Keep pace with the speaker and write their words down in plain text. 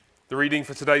The reading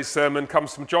for today's sermon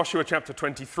comes from Joshua chapter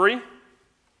 23.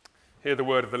 Hear the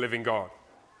word of the living God.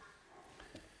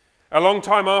 A long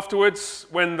time afterwards,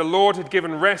 when the Lord had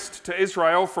given rest to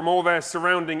Israel from all their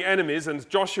surrounding enemies, and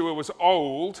Joshua was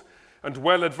old and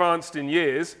well advanced in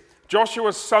years,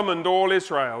 Joshua summoned all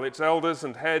Israel, its elders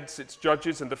and heads, its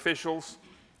judges and officials,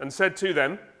 and said to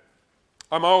them,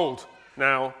 "I'm old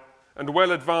now and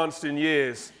well advanced in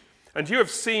years, and you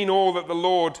have seen all that the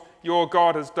Lord your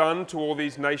God has done to all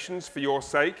these nations for your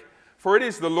sake. For it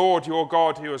is the Lord your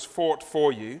God who has fought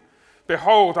for you.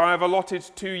 Behold, I have allotted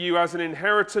to you as an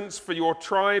inheritance for your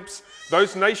tribes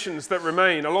those nations that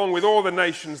remain, along with all the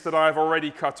nations that I have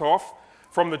already cut off,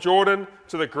 from the Jordan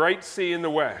to the great sea in the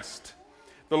west.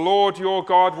 The Lord your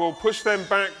God will push them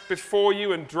back before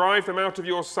you and drive them out of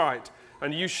your sight,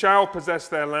 and you shall possess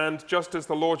their land, just as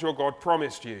the Lord your God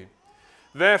promised you.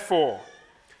 Therefore,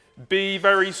 be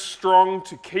very strong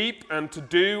to keep and to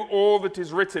do all that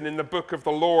is written in the book of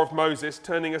the law of Moses,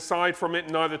 turning aside from it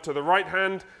neither to the right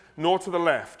hand nor to the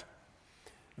left,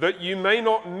 that you may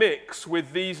not mix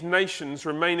with these nations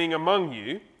remaining among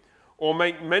you, or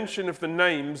make mention of the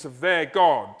names of their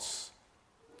gods,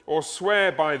 or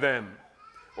swear by them,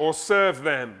 or serve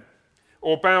them,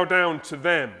 or bow down to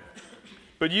them.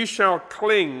 But you shall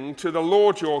cling to the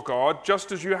Lord your God,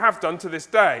 just as you have done to this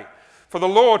day. For the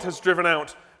Lord has driven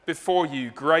out before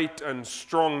you great and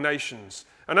strong nations.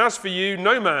 And as for you,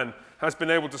 no man has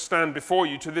been able to stand before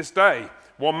you to this day.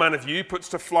 One man of you puts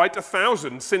to flight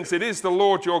 1,000, since it is the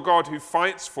Lord your God who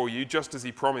fights for you, just as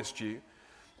he promised you.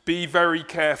 Be very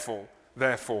careful,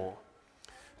 therefore,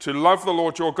 to love the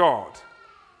Lord your God.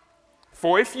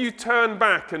 For if you turn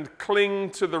back and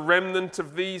cling to the remnant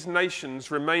of these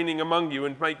nations remaining among you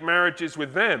and make marriages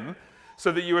with them,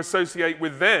 so that you associate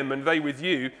with them and they with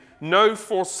you, know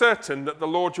for certain that the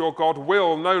Lord your God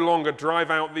will no longer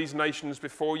drive out these nations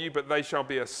before you, but they shall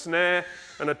be a snare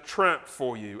and a trap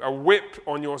for you, a whip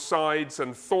on your sides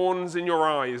and thorns in your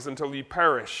eyes, until you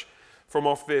perish from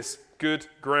off this good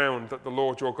ground that the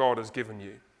Lord your God has given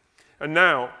you. And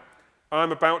now I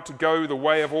am about to go the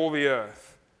way of all the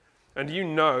earth, and you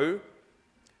know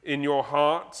in your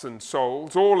hearts and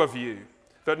souls, all of you,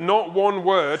 that not one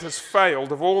word has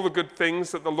failed of all the good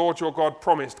things that the Lord your God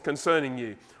promised concerning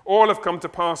you. All have come to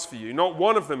pass for you. Not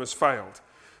one of them has failed.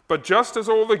 But just as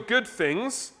all the good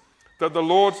things that the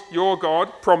Lord your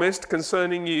God promised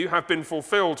concerning you have been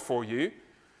fulfilled for you,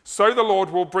 so the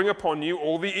Lord will bring upon you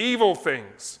all the evil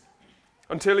things,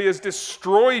 until he has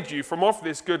destroyed you from off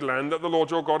this good land that the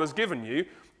Lord your God has given you,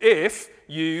 if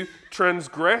you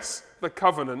transgress the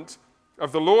covenant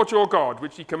of the Lord your God,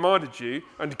 which he commanded you,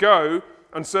 and go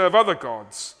and serve other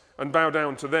gods, and bow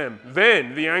down to them.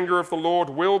 Then the anger of the Lord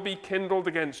will be kindled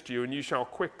against you, and you shall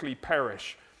quickly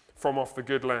perish from off the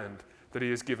good land that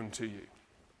he has given to you.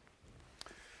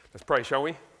 Let's pray, shall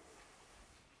we?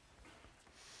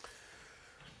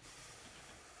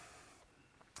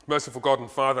 Merciful God and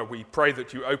Father, we pray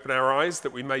that you open our eyes,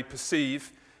 that we may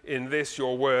perceive in this,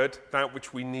 your word, that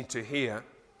which we need to hear,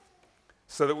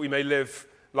 so that we may live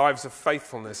lives of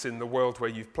faithfulness in the world where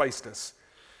you've placed us.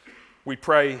 We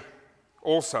pray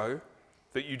also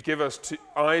that you'd give us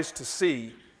eyes to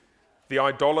see the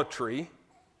idolatry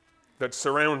that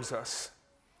surrounds us,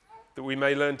 that we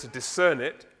may learn to discern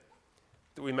it,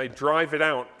 that we may drive it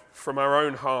out from our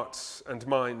own hearts and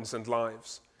minds and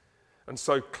lives, and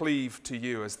so cleave to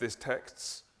you as this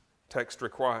text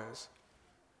requires.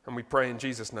 And we pray in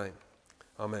Jesus' name.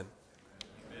 Amen.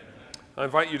 Amen. I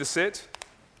invite you to sit.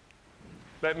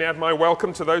 Let me add my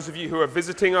welcome to those of you who are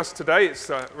visiting us today. It's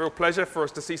a real pleasure for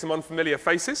us to see some unfamiliar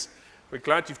faces. We're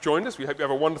glad you've joined us. We hope you have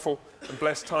a wonderful and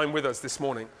blessed time with us this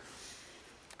morning.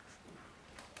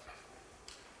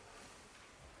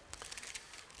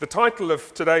 The title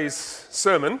of today's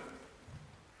sermon,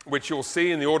 which you'll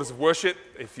see in the orders of worship,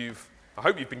 I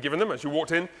hope you've been given them as you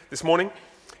walked in this morning,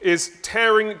 is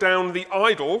Tearing Down the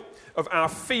Idol of Our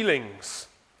Feelings.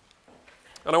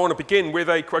 And I want to begin with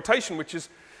a quotation which is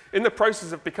in the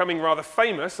process of becoming rather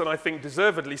famous, and I think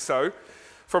deservedly so,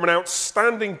 from an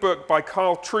outstanding book by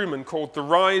Carl Trueman called The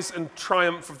Rise and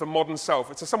Triumph of the Modern Self.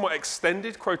 It's a somewhat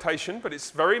extended quotation, but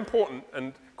it's very important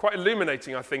and quite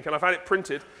illuminating, I think, and I've had it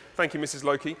printed, thank you, Mrs.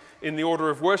 Loki, in the order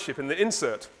of worship, in the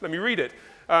insert. Let me read it.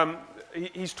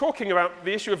 He's talking about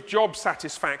the issue of job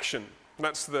satisfaction.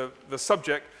 That's the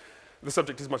subject. The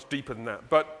subject is much deeper than that,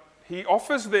 but he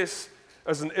offers this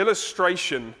as an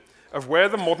illustration of where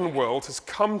the modern world has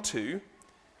come to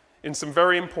in some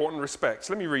very important respects.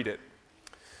 Let me read it.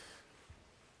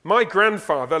 My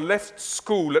grandfather left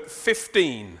school at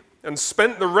 15 and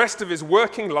spent the rest of his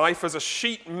working life as a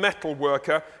sheet metal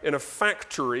worker in a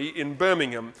factory in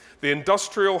Birmingham, the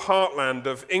industrial heartland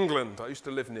of England. I used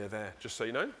to live near there, just so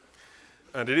you know.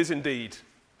 And it is indeed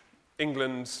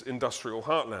England's industrial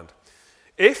heartland.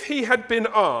 If he had been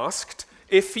asked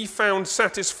if he found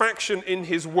satisfaction in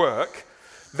his work,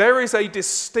 there is a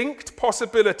distinct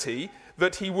possibility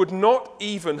that he would not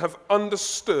even have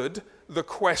understood the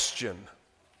question,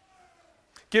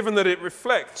 given that it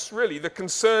reflects, really, the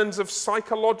concerns of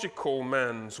psychological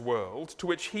man's world, to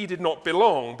which he did not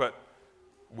belong, but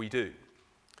we do.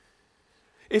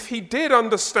 If he did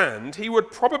understand, he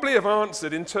would probably have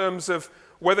answered in terms of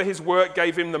whether his work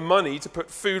gave him the money to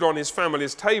put food on his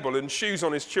family's table and shoes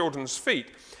on his children's feet.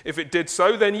 If it did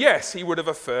so, then yes, he would have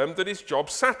affirmed that his job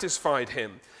satisfied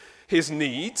him. His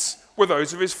needs were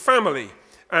those of his family,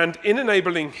 and in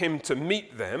enabling him to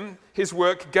meet them, his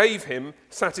work gave him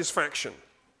satisfaction.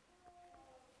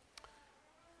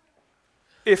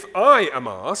 If I am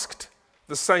asked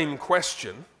the same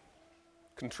question,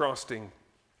 contrasting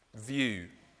view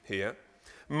here,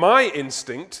 my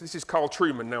instinct, this is Carl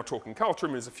Trueman now talking. Carl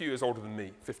Trueman is a few years older than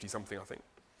me, 50-something, I think.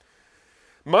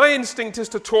 My instinct is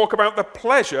to talk about the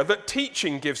pleasure that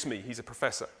teaching gives me. He's a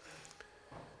professor.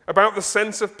 About the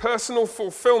sense of personal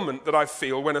fulfillment that I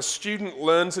feel when a student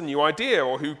learns a new idea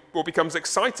or becomes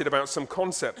excited about some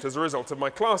concept as a result of my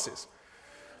classes.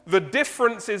 The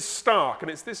difference is stark, and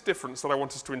it's this difference that I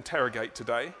want us to interrogate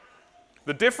today.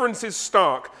 The difference is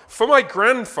stark. For my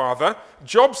grandfather,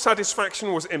 job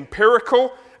satisfaction was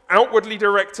empirical, outwardly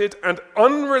directed, and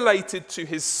unrelated to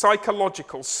his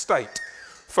psychological state.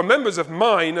 For members of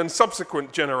mine and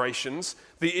subsequent generations,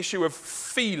 the issue of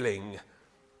feeling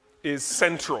is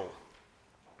central.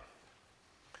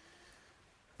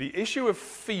 The issue of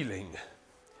feeling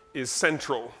is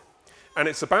central, and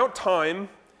it's about time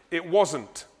it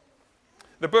wasn't.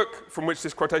 The book from which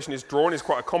this quotation is drawn is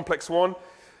quite a complex one.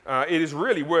 It is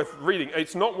really worth reading.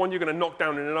 It's not one you're going to knock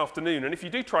down in an afternoon, and if you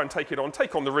do try and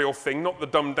take on the real thing, not the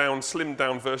dumbed-down,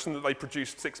 slimmed-down version that they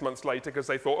produced 6 months later because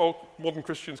they thought, oh, modern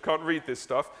Christians can't read this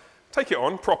stuff. Take it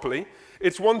on properly.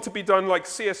 It's one to be done like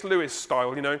C.S. Lewis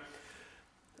style, you know,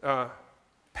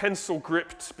 pencil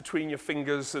gripped between your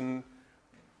fingers and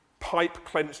pipe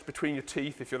clenched between your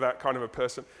teeth, if you're that kind of a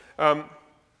person.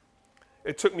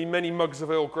 It took me many mugs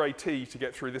of Earl Grey tea to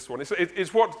get through this one. It's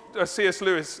what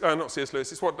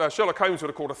it's what Sherlock Holmes would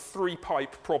have called a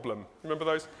three-pipe problem. Remember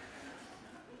those?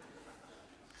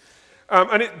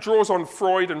 And it draws on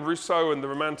Freud and Rousseau and the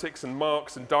Romantics and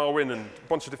Marx and Darwin and a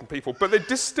bunch of different people. But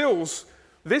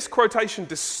this quotation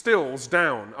distills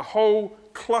down a whole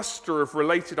cluster of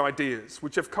related ideas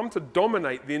which have come to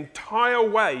dominate the entire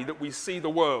way that we see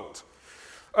the world.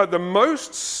 At the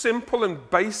most simple and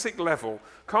basic level,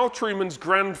 Carl Trueman's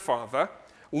grandfather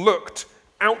looked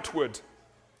outward.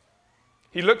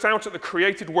 He looked out at the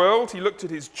created world, he looked at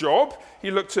his job,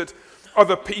 he looked at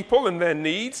other people and their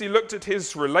needs, he looked at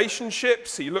his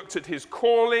relationships, he looked at his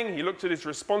calling, he looked at his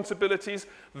responsibilities.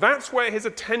 That's where his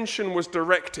attention was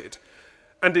directed.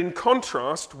 And in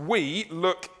contrast, we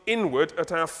look inward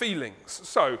at our feelings.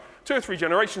 So, 2 or 3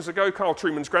 generations ago, Carl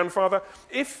Trueman's grandfather,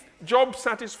 if job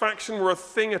satisfaction were a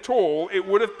thing at all, it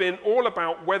would have been all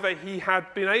about whether he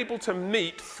had been able to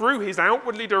meet, through his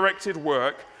outwardly directed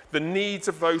work, the needs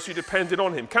of those who depended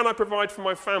on him. Can I provide for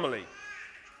my family?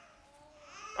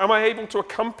 Am I able to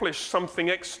accomplish something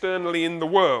externally in the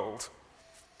world?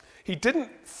 He didn't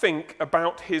think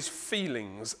about his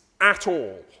feelings at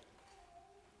all.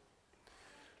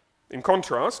 In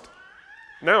contrast,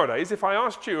 nowadays, if I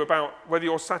asked you about whether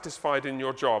you're satisfied in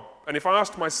your job, and if I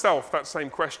asked myself that same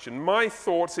question, my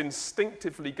thoughts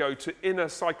instinctively go to inner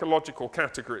psychological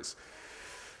categories.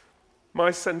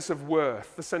 My sense of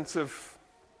worth, the sense of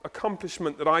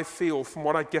accomplishment that I feel from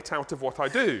what I get out of what I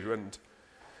do, and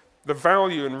the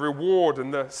value and reward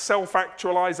and the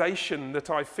self-actualization that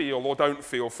I feel or don't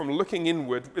feel from looking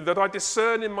inward, that I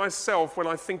discern in myself when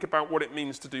I think about what it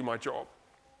means to do my job.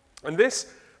 And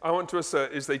this, I want to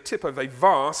assert, is the tip of a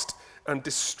vast and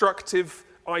destructive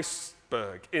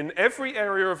iceberg. In every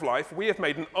area of life, we have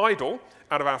made an idol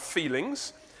out of our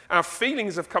feelings. Our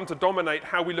feelings have come to dominate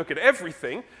how we look at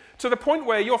everything, to the point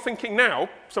where you're thinking now,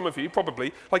 some of you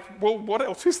probably, like, well, what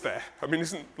else is there? I mean,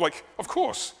 of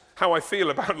course, how I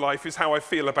feel about life is how I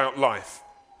feel about life,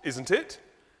 isn't it?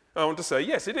 I want to say,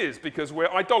 yes, it is, because we're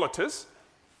idolaters.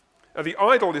 The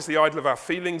idol is the idol of our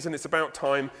feelings, and it's about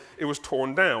time it was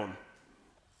torn down.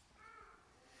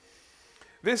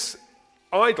 This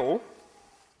idol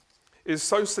is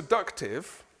so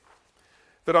seductive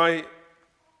that I'm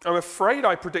afraid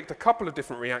I predict a couple of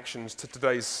different reactions to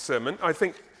today's sermon. I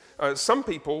think some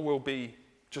people will be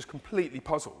just completely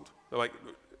puzzled. They're like,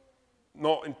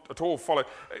 at all follow.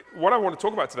 What I want to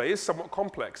talk about today is somewhat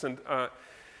complex, and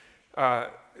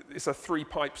it's a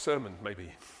three-pipe sermon,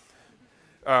 maybe.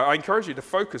 I encourage you to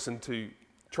focus and to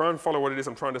try and follow what it is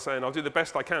I'm trying to say, and I'll do the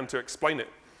best I can to explain it.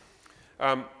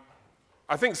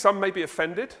 I think some may be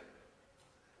offended,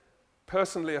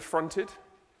 personally affronted.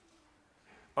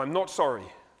 I'm not sorry.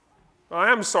 I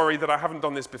am sorry that I haven't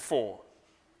done this before.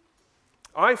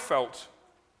 I felt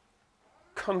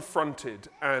confronted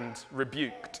and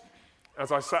rebuked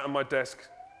as I sat at my desk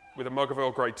with a mug of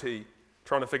Earl Grey tea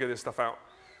trying to figure this stuff out.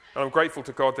 And I'm grateful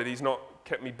to God that he's not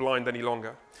kept me blind any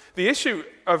longer. The issue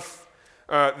of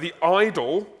the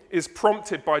idol is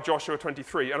prompted by Joshua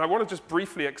 23, and I want to just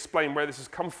briefly explain where this has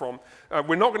come from.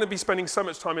 We're not going to be spending so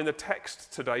much time in the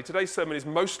text today. Today's sermon is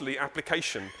mostly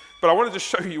application, but I want to just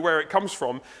show you where it comes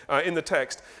from in the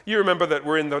text. You remember that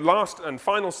we're in the last and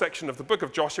final section of the book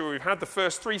of Joshua. We've had the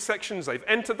first three sections. They've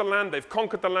entered the land, they've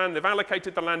conquered the land, they've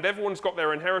allocated the land, everyone's got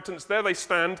their inheritance. There they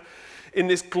stand in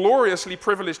this gloriously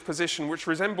privileged position which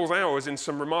resembles ours in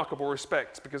some remarkable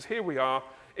respects, because here we are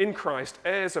in Christ,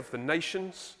 heirs of the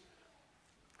nations,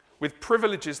 with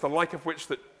privileges the like of which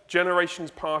that generations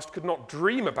past could not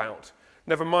dream about,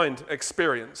 never mind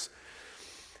experience.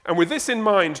 And with this in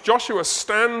mind, Joshua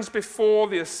stands before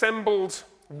the assembled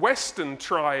western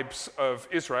tribes of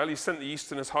Israel. He sent the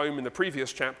easterners home in the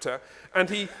previous chapter, and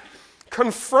he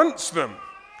confronts them.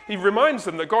 He reminds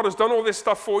them that God has done all this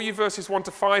stuff for you, verses 1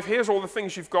 to 5. Here's all the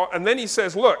things you've got. And then he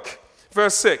says, look,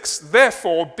 verse 6,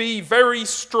 therefore be very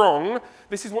strong.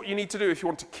 This is what you need to do if you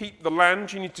want to keep the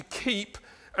land. You need to keep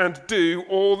and do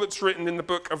all that's written in the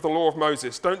book of the law of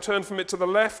Moses. Don't turn from it to the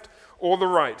left or the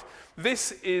right.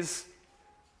 This is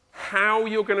how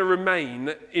you're going to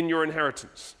remain in your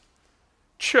inheritance.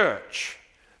 Church.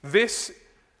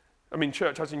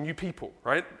 Church as in you people,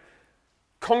 right?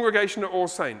 Congregation of all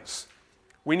saints.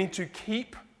 We need to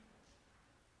keep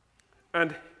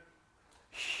and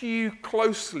hew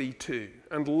closely to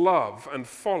and love and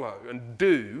follow and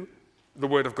do the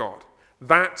word of God.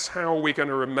 That's how we're going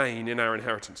to remain in our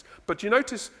inheritance. But do you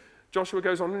notice Joshua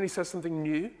goes on and he says something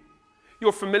new?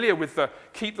 You're familiar with the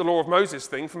keep the law of Moses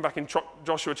thing from back in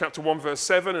Joshua chapter 1 verse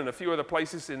 7 and a few other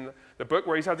places in the book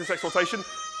where he's had this exhortation.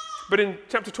 But in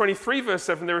chapter 23 verse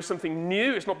 7 there is something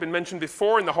new. It's not been mentioned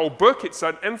before in the whole book. It's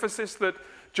an emphasis that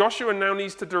Joshua now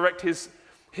needs to direct his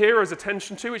hearers'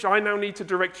 attention to, which I now need to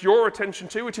direct your attention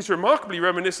to, which is remarkably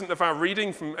reminiscent of our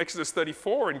reading from Exodus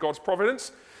 34 in God's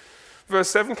providence. Verse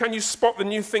 7, can you spot the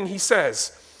new thing he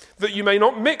says? That you may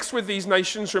not mix with these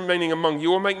nations remaining among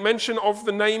you or make mention of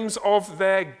the names of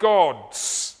their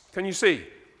gods. Can you see?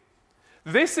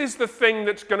 This is the thing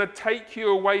that's going to take you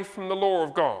away from the law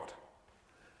of God.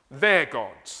 Their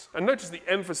gods. And notice the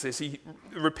emphasis. He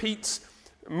repeats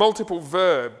multiple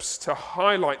verbs to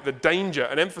highlight the danger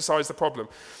and emphasize the problem.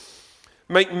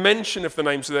 Make mention of the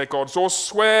names of their gods, or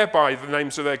swear by the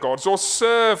names of their gods, or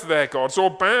serve their gods, or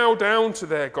bow down to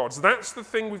their gods. That's the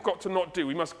thing we've got to not do.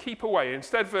 We must keep away.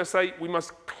 Instead, verse 8, we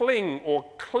must cling or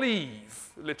cleave,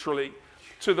 literally,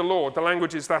 to the Lord. The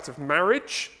language is that of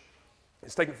marriage.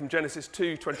 It's taken from Genesis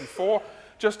 2:24.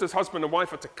 Just as husband and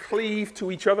wife are to cleave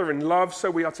to each other in love, so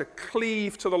we are to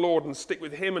cleave to the Lord and stick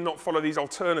with him and not follow these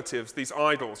alternatives, these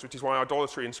idols, which is why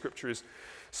idolatry in Scripture is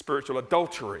spiritual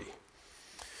adultery.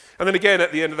 And then again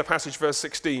at the end of the passage, verse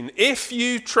 16, if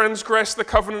you transgress the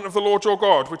covenant of the Lord your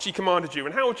God, which he commanded you,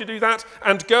 and how would you do that?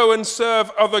 And go and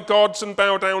serve other gods and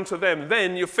bow down to them,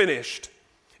 then you're finished.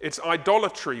 It's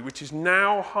idolatry, which is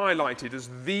now highlighted as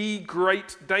the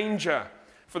great danger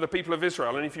for the people of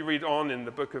Israel. And if you read on in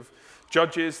the book of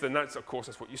Judges, then that's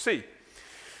what you see.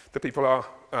 The people are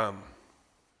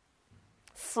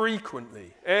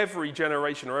frequently, every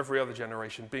generation or every other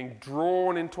generation, being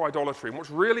drawn into idolatry. And what's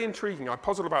really intriguing, I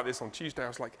puzzled about this on Tuesday. I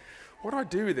was like, what do I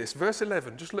do with this? Verse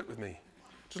 11, just look with me.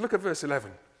 Just look at verse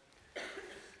 11.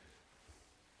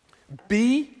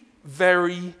 Be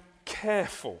very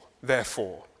careful,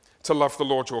 therefore, to love the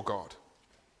Lord your God.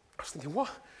 I was thinking,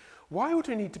 what? Why would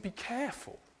we need to be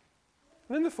careful?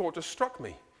 And then the thought just struck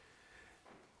me.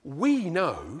 We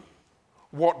know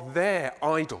what their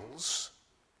idols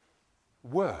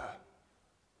were.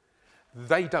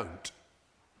 They don't.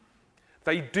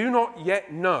 They do not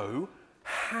yet know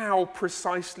how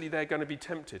precisely they're going to be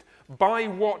tempted. By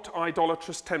what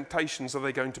idolatrous temptations are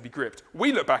they going to be gripped?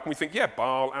 We look back and we think, yeah,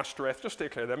 Baal, Ashtoreth, just steer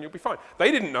clear of them, you'll be fine.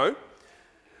 They didn't know.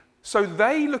 So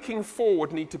they looking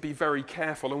forward need to be very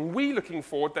careful, and we looking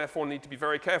forward therefore need to be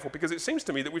very careful, because it seems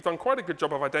to me that we've done quite a good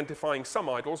job of identifying some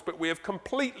idols, but we have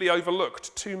completely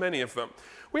overlooked too many of them.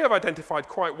 We have identified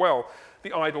quite well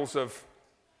the idols of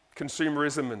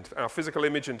consumerism and our physical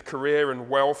image and career and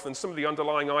wealth and some of the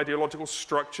underlying ideological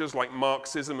structures like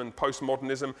Marxism and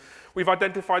postmodernism. We've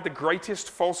identified the greatest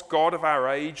false god of our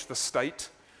age, the state.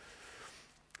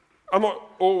 I'm not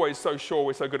always so sure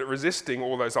we're so good at resisting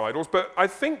all those idols, but I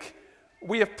think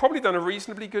we have probably done a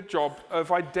reasonably good job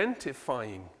of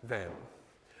identifying them.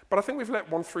 But I think we've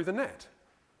let one through the net.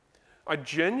 I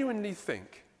genuinely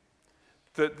think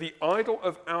that the idol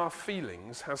of our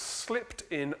feelings has slipped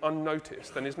in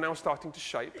unnoticed and is now starting to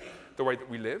shape the way that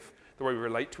we live, the way we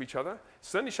relate to each other. It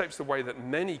certainly shapes the way that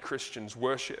many Christians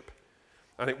worship,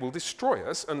 and it will destroy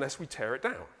us unless we tear it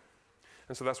down.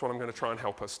 And so that's what I'm going to try and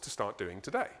help us to start doing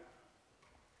today.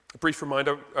 A brief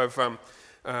reminder of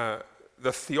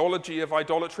the theology of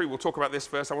idolatry. We'll talk about this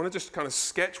first. I want to just kind of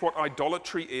sketch what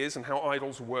idolatry is and how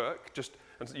idols work,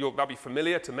 and that'll be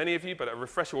familiar to many of you, but a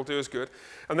refresher will do as good.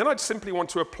 And then I'd simply want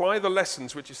to apply the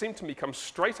lessons, which seem to me come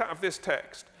straight out of this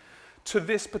text, to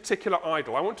this particular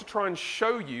idol. I want to try and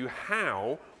show you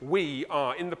how we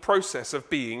are in the process of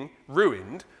being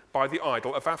ruined by the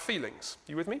idol of our feelings.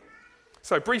 You with me?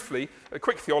 So briefly, a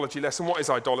quick theology lesson. What is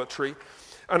idolatry?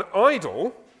 An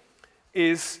idol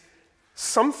is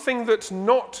something that's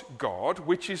not God,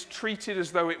 which is treated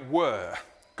as though it were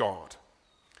God.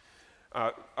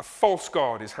 A false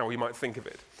god is how we might think of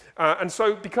it. And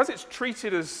so because it's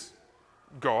treated as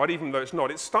God, even though it's not,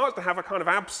 it starts to have a kind of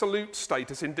absolute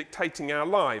status in dictating our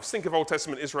lives. Think of Old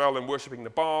Testament Israel and worshipping the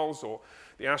Baals or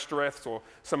the Ashtoreths or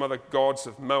some other gods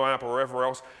of Moab or wherever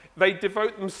else. They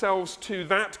devote themselves to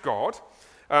that God.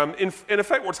 In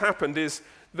effect, what's happened is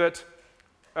that,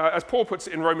 as Paul puts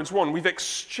it in Romans 1, we've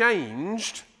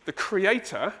exchanged the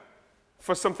Creator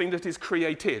for something that is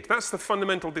created. That's the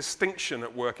fundamental distinction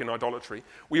at work in idolatry.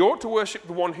 We ought to worship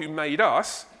the one who made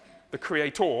us, the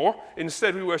Creator.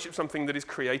 Instead, we worship something that is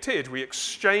created. We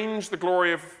exchange the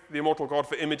glory of the immortal God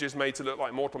for images made to look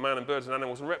like mortal man and birds and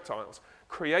animals and reptiles.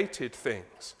 Created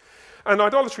things. And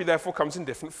idolatry, therefore, comes in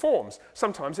different forms.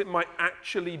 Sometimes it might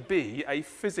actually be a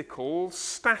physical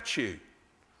statue,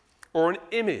 or an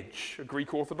image, a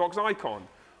Greek Orthodox icon,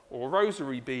 or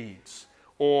rosary beads,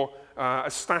 or a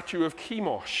statue of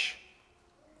Chemosh,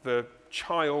 the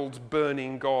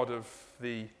child-burning god of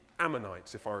the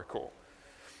Ammonites, if I recall.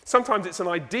 Sometimes it's an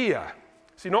idea.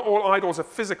 See, not all idols are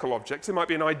physical objects. It might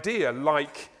be an idea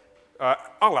like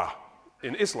Allah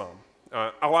in Islam.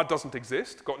 Allah doesn't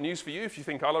exist. Got news for you. If you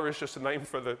think Allah is just a name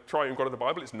for the triune God of the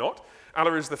Bible, it's not.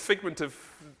 Allah is the figment of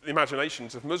the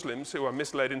imaginations of Muslims who are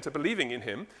misled into believing in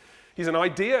him. He's an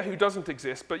idea who doesn't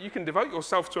exist, but you can devote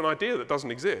yourself to an idea that doesn't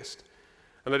exist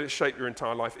and let it shape your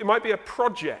entire life. It might be a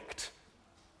project,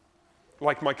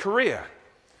 like my career,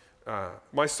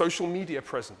 my social media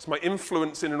presence, my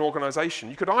influence in an organization.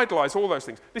 You could idolize all those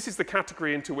things. This is the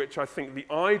category into which I think the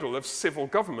idol of civil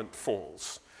government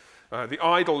falls. The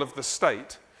idol of the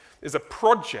state is a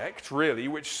project, really,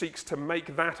 which seeks to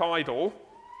make that idol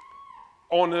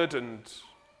honored and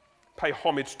pay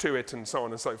homage to it and so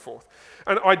on and so forth.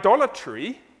 And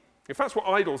idolatry, if that's what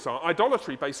idols are,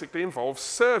 idolatry basically involves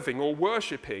serving or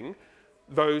worshipping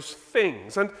those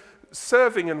things. And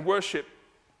serving and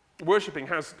worshipping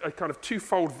has a kind of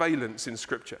twofold valence in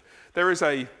Scripture. There is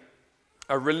a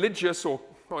religious, or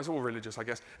well, it's all religious, I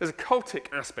guess. There's a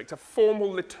cultic aspect, a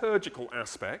formal liturgical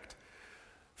aspect,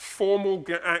 formal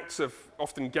acts of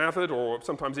often gathered or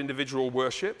sometimes individual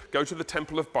worship, go to the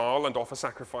temple of Baal and offer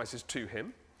sacrifices to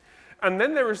him. And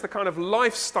then there is the kind of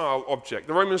lifestyle object,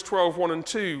 the Romans 12, 1 and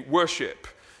 2 worship.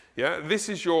 Yeah? This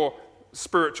is your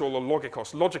spiritual or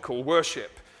logikos, logical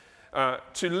worship,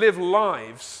 to live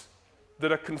lives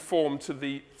that are conformed to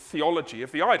the theology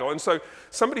of the idol. And so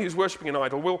somebody who's worshipping an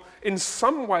idol will in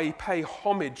some way pay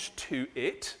homage to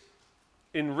it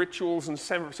in rituals and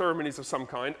ceremonies of some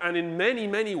kind, and in many,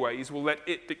 many ways will let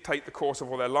it dictate the course of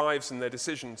all their lives and their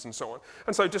decisions and so on.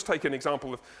 And so just take an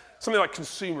example of something like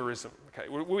consumerism. Okay,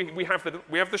 we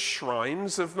have the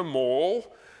shrines of the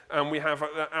mall, and we have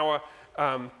our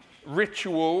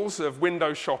rituals of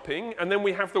window shopping, and then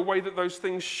we have the way that those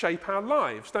things shape our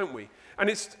lives, don't we? And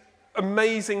it's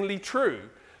amazingly true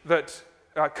that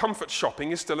comfort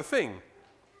shopping is still a thing.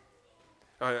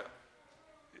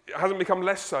 It hasn't become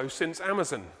less so since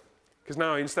Amazon, because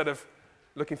now instead of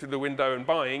looking through the window and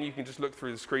buying, you can just look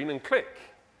through the screen and click.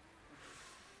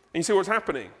 And you see what's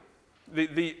happening.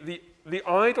 The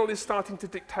idol is starting to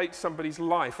dictate somebody's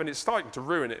life, and it's starting to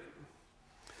ruin it.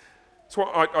 It's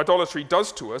what idolatry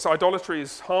does to us. Idolatry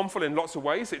is harmful in lots of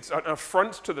ways. It's an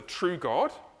affront to the true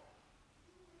God.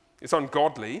 It's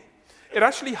ungodly. It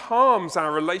actually harms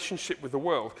our relationship with the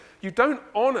world. You don't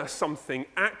honor something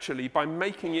actually by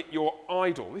making it your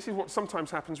idol. This is what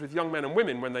sometimes happens with young men and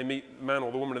women when they meet the man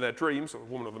or the woman of their dreams, or the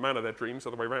woman or the man of their dreams,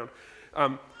 other way around.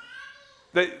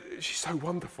 She's so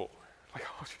wonderful. Like,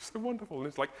 oh, she's so wonderful. And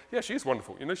it's like, yeah, she is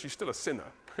wonderful. She's still a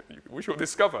sinner. We shall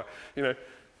discover,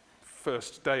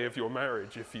 first day of your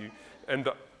marriage if you end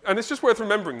up. And it's just worth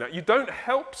remembering that. You don't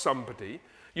help somebody.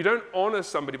 You don't honor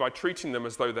somebody by treating them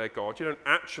as though they're God. You don't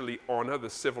actually honor the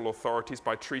civil authorities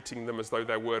by treating them as though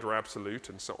their word are absolute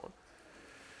and so on.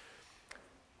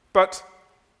 But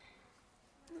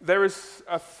there is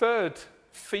a third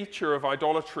feature of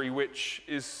idolatry which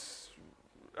is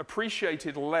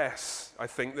appreciated less, I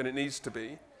think, than it needs to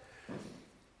be.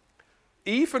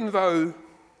 Even though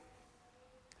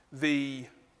the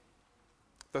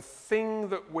thing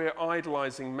that we're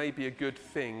idolizing may be a good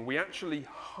thing, we actually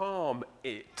harm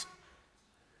it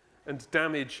and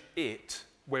damage it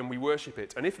when we worship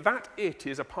it. And if that it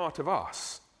is a part of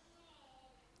us,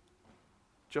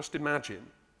 just imagine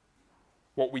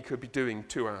what we could be doing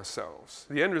to ourselves.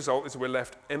 The end result is we're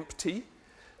left empty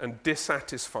and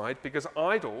dissatisfied because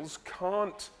idols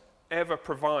can't ever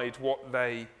provide what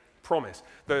they promise.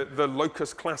 The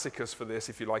locus classicus for this,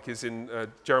 if you like, is in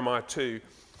Jeremiah 2,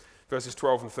 verses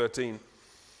 12 and 13,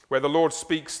 where the Lord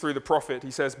speaks through the prophet. He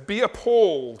says, "Be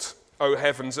appalled, O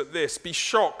heavens, at this. Be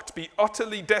shocked, be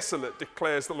utterly desolate,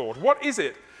 declares the Lord." What is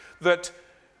it that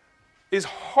is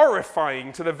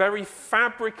horrifying to the very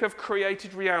fabric of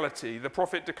created reality? The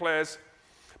prophet declares,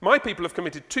 "My people have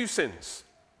committed 2 sins."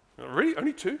 Really?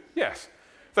 Only 2? Yes.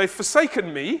 They've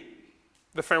forsaken me,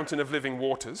 the fountain of living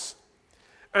waters,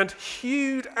 and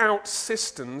hewed out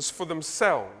cisterns for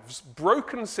themselves,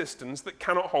 broken cisterns that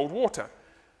cannot hold water.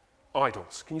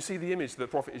 Idols. Can you see the image that the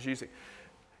prophet is using?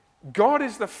 God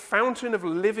is the fountain of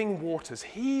living waters.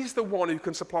 He's the one who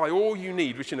can supply all you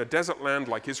need, which in a desert land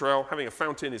like Israel, having a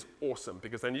fountain is awesome,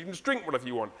 because then you can just drink whatever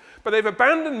you want. But they've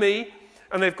abandoned me,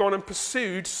 and they've gone and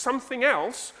pursued something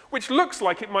else, which looks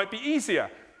like it might be easier.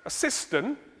 A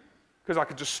cistern, because I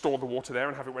could just store the water there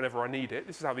and have it whenever I need it.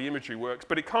 This is how the imagery works.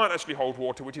 But it can't actually hold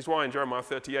water, which is why in Jeremiah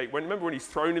 38, remember when he's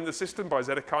thrown in the cistern by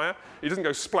Zedekiah? It doesn't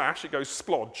go splash, it goes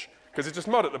splodge, because it's just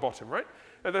mud at the bottom, right?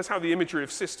 And that's how the imagery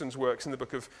of cisterns works in the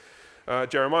book of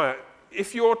Jeremiah.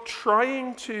 If you're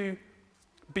trying to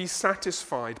be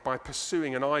satisfied by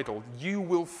pursuing an idol, you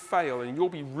will fail and you'll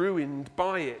be ruined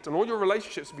by it, and all your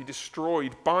relationships will be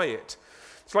destroyed by it.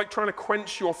 It's like trying to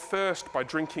quench your thirst by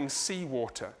drinking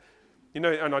seawater. And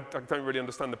I don't really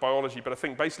understand the biology, but I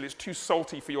think basically it's too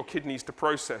salty for your kidneys to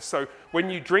process. So when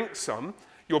you drink some,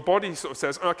 your body sort of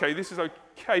says, okay, this is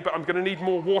okay, but I'm going to need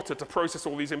more water to process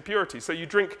all these impurities. So you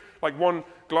drink like 1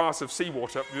 glass of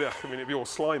seawater. It'd be all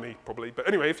slimy probably. But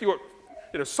anyway, if you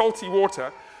got salty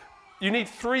water, you need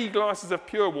 3 glasses of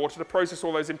pure water to process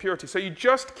all those impurities. So you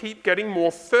just keep getting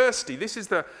more thirsty. This is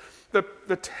the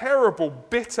terrible,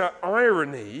 bitter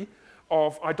irony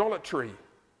of idolatry.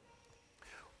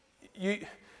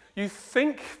 You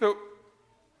think that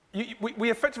we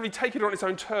effectively take it on its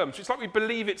own terms. It's like we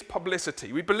believe it's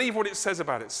publicity. We believe what it says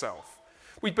about itself.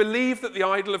 We believe that the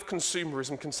idol of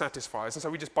consumerism can satisfy us, and so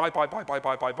we just buy,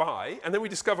 and then we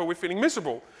discover we're feeling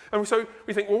miserable. And so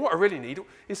we think, well, what I really need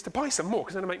is to buy some more,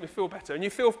 because then it'll make me feel better. And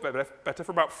you feel better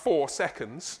for about 4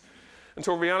 seconds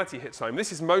until reality hits home.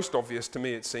 This is most obvious to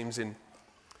me, it seems,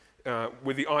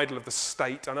 with the idol of the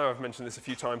state. I know I've mentioned this a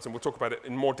few times, and we'll talk about it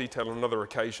in more detail on another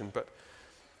occasion, but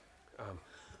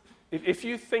if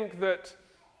you think that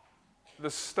the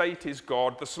state is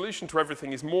God, the solution to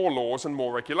everything is more laws and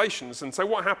more regulations. And so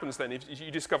what happens then if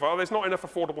you discover, there's not enough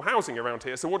affordable housing around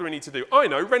here, so what do we need to do? I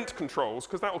know, rent controls,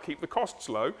 because that will keep the costs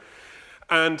low,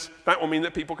 and that will mean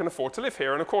that people can afford to live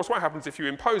here. And of course, what happens if you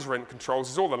impose rent controls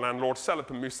is all the landlords sell up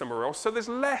and move somewhere else, so there's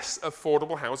less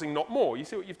affordable housing, not more. You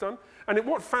see what you've done? And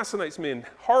what fascinates me and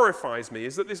horrifies me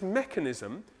is that this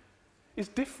mechanism is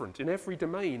different in every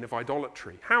domain of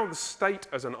idolatry. How the state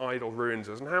as an idol ruins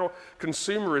us, and how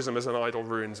consumerism as an idol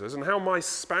ruins us, and how my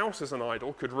spouse as an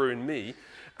idol could ruin me,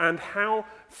 and how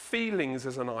feelings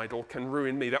as an idol can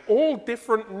ruin me. They're all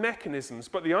different mechanisms,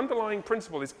 but the underlying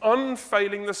principle is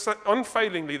unfailingly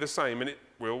the same, and it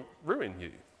will ruin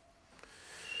you.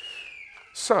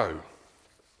 So,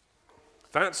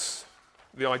 that's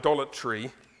the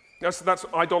idolatry. That's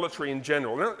idolatry in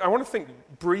general. Now, I want to think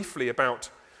briefly about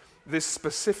this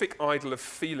specific idol of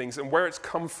feelings and where it's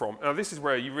come from. Now, this is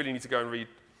where you really need to go and read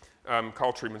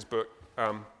Carl Trueman's book,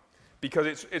 because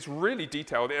it's really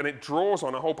detailed, and it draws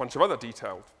on a whole bunch of other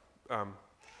detailed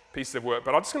pieces of work.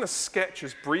 But I'm just going to sketch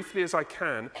as briefly as I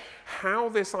can how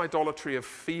this idolatry of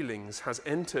feelings has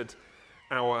entered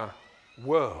our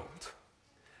world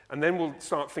And then we'll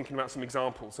start thinking about some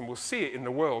examples, and we'll see it in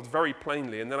the world very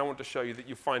plainly, and then I want to show you that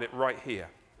you find it right here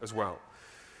as well.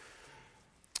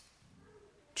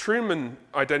 Truman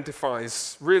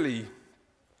identifies really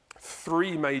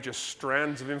three major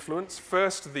strands of influence.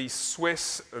 First, the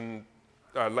Swiss, and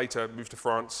later moved to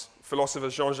France, philosopher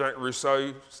Jean-Jacques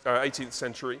Rousseau, 18th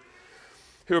century,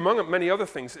 who, among many other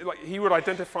things, he would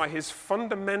identify his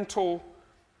fundamental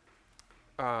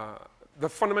the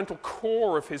fundamental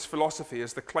core of his philosophy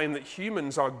is the claim that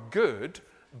humans are good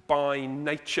by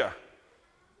nature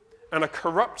and are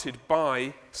corrupted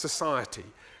by society.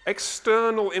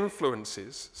 External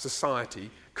influences, society,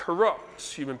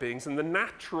 corrupts human beings, and the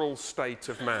natural state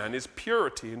of man is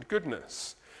purity and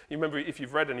goodness. You remember, if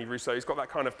you've read any Rousseau, he's got that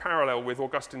kind of parallel with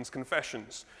Augustine's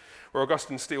Confessions, where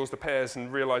Augustine steals the pears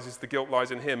and realizes the guilt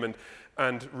lies in him,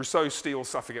 and Rousseau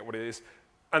steals, I forget what it is,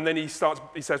 and then he says,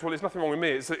 well, there's nothing wrong with me,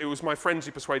 it was my friends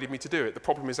who persuaded me to do it, the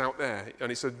problem is out there.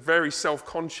 And it's a very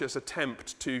self-conscious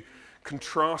attempt to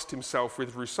contrast himself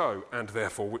with Rousseau, and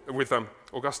therefore with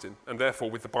Augustine, and therefore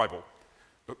with the Bible.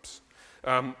 Oops.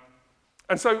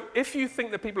 And so if you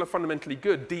think that people are fundamentally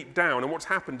good deep down, and what's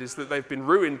happened is that they've been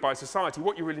ruined by society,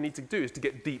 what you really need to do is to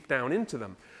get deep down into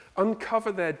them,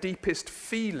 uncover their deepest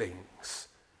feelings,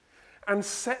 and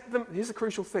set them, here's the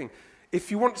crucial thing, if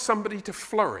you want somebody to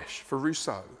flourish, for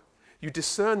Rousseau, you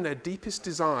discern their deepest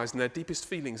desires and their deepest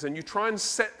feelings, and you try and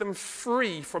set them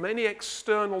free from any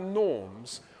external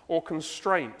norms or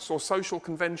constraints or social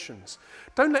conventions.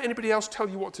 Don't let anybody else tell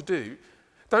you what to do.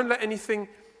 Don't let anything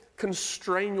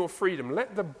constrain your freedom.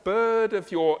 Let the bird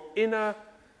of your inner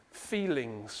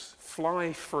feelings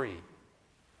fly free.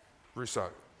 Rousseau.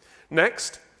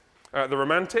 Next, the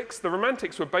Romantics. The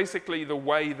Romantics were basically the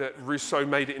way that Rousseau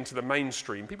made it into the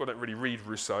mainstream. People don't really read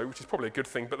Rousseau, which is probably a good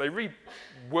thing, but they read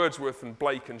Wordsworth and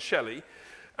Blake and Shelley.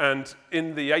 And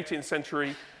in the 18th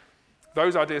century,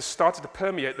 those ideas started to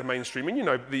permeate the mainstream. And you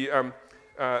know, the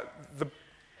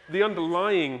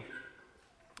underlying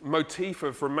motif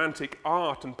of romantic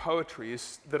art and poetry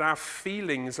is that our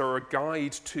feelings are a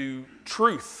guide to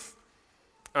truth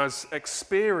as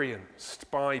experienced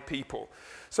by people.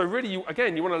 So really, you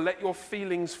want to let your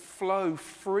feelings flow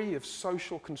free of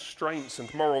social constraints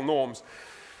and moral norms.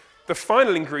 The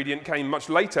final ingredient came much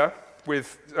later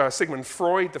with Sigmund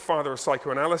Freud, the father of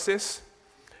psychoanalysis,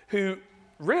 who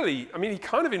really, he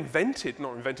kind of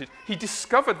he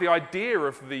discovered the idea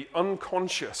of the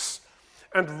unconscious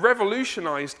and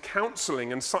revolutionized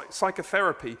counseling and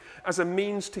psychotherapy as a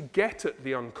means to get at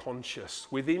the unconscious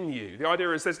within you. The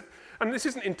idea is and this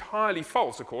isn't entirely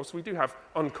false, of course, we do have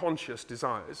unconscious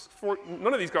desires.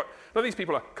 None of these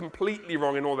people are completely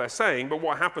wrong in all they're saying, but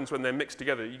what happens when they're mixed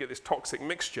together, you get this toxic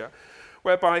mixture,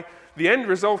 whereby the end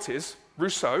result is,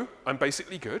 Rousseau, I'm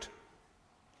basically good.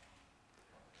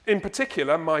 In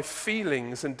particular, my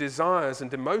feelings and desires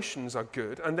and emotions are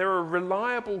good, and they're a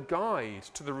reliable guide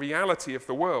to the reality of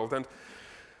the world.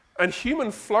 And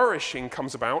human flourishing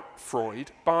comes about,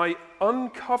 Freud, by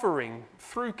uncovering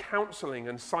through counseling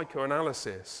and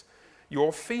psychoanalysis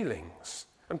your feelings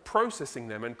and processing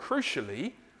them, and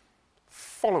crucially,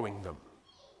 following them.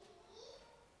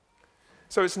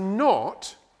 So it's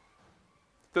not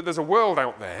that there's a world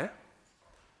out there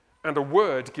and a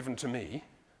word given to me,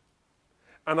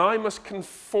 and I must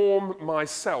conform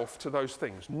myself to those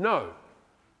things. No.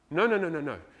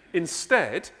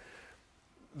 Instead,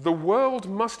 the world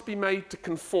must be made to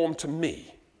conform to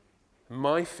me.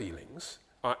 My feelings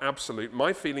are absolute.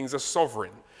 My feelings are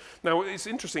sovereign. Now, it's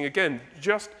interesting, again,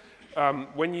 just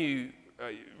when you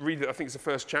read, I think it's the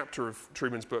first chapter of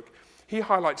Truman's book, he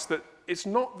highlights that it's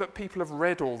not that people have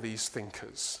read all these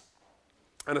thinkers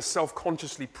and are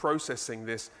self-consciously processing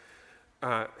this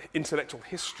intellectual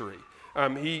history.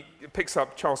 He picks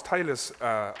up Charles Taylor's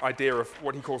idea of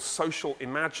what he calls social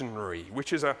imaginary,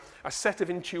 which is a set of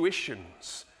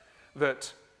intuitions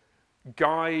that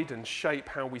guide and shape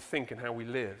how we think and how we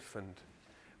live.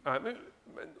 And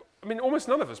almost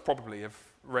none of us probably have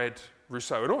read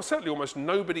Rousseau, and certainly almost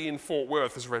nobody in Fort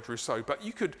Worth has read Rousseau, but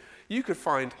you could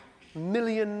find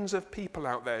millions of people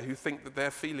out there who think that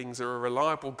their feelings are a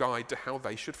reliable guide to how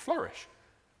they should flourish.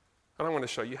 And I want to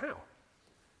show you how,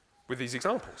 with these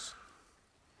examples.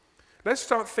 Let's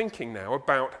start thinking now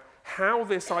about how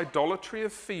this idolatry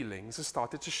of feelings has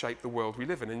started to shape the world we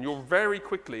live in. And you'll very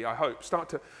quickly, I hope, start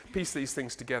to piece these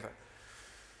things together.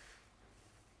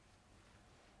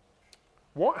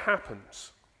 What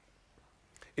happens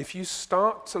if you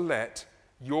start to let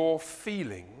your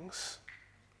feelings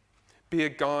be a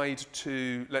guide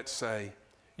to, let's say,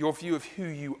 your view of who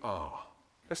you are?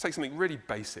 Let's take something really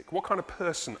basic. What kind of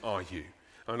person are you?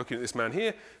 I'm looking at this man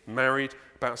here, married,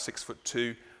 about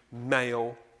 6'2",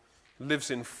 male,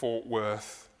 lives in Fort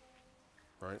Worth,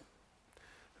 right?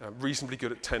 Reasonably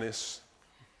good at tennis,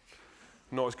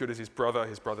 not as good as his brother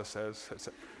says.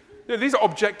 You know, these are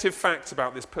objective facts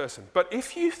about this person. But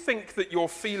if you think that your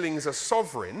feelings are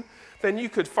sovereign, then you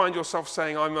could find yourself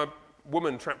saying, I'm a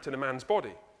woman trapped in a man's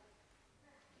body.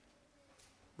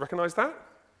 Recognize that?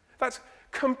 That's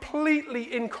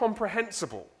completely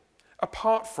incomprehensible,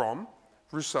 apart from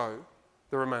Rousseau,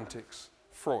 the Romantics,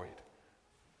 Freud.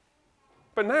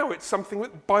 But now it's something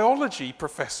that biology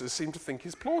professors seem to think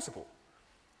is plausible.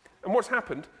 And what's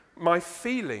happened? My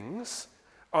feelings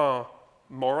are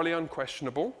morally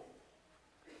unquestionable,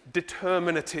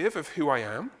 determinative of who I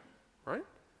am, right?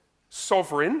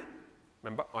 Sovereign,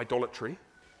 remember, idolatry.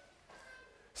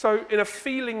 So in a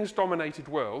feelings-dominated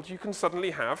world, you can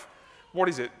suddenly have,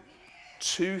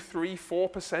 2, 3,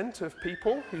 4% of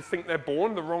people who think they're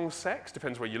born the wrong sex.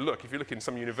 Depends where you look. If you look in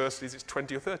some universities, it's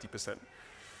 20 or 30%.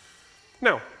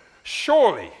 Now,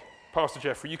 surely, Pastor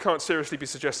Jeffrey, you can't seriously be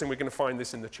suggesting we're going to find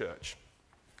this in the church.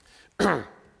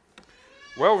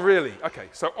 Well, really? Okay,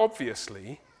 so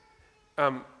obviously,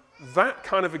 that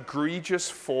kind of egregious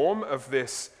form of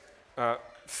this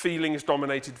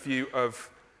feelings-dominated view of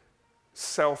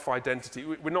self-identity,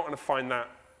 we're not going to find that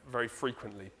very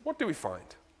frequently. What do we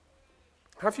find?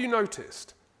 Have you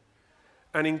noticed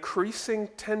an increasing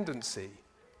tendency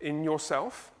in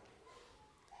yourself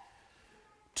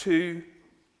to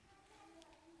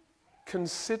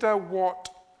consider what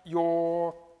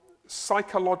your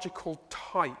psychological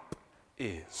type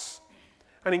is?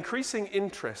 An increasing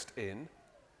interest in,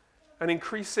 an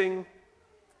increasing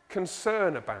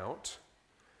concern about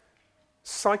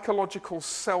psychological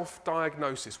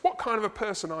self-diagnosis. What kind of a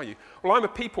person are you? Well, I'm a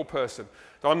people person.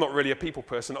 No, I'm not really a people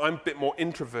person. I'm a bit more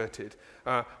introverted.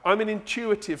 I'm an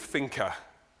intuitive thinker.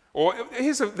 Or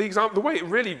here's the example. The way it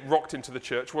really rocked into the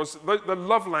church was the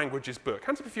Love Languages book.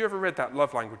 Hands up if you ever read that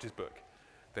Love Languages book.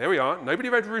 There we are. Nobody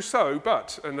read Rousseau,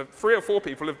 and the 3 or 4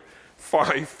 people,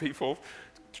 5 people,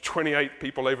 28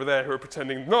 people over there who are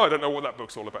pretending, no, I don't know what that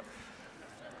book's all about.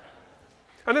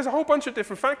 And there's a whole bunch of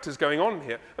different factors going on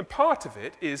here. And part of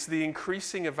it is the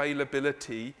increasing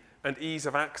availability and ease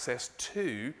of access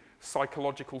to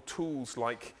psychological tools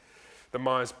like the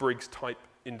Myers-Briggs type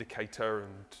indicator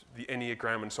and the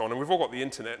Enneagram and so on. And we've all got the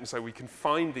internet, and so we can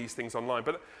find these things online.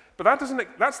 But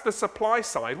that's the supply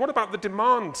side. What about the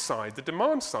demand side? The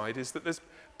demand side is that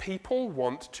people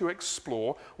want to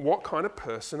explore what kind of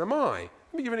person am I.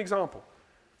 Let me give you an example.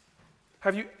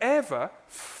 Have you ever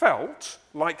felt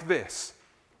like this?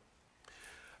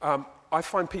 I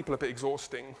find people a bit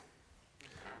exhausting.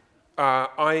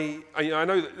 I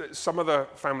know that some of the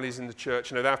families in the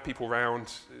church, they have people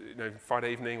around,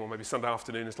 Friday evening or maybe Sunday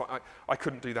afternoon. It's like, I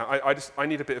couldn't do that. I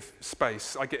need a bit of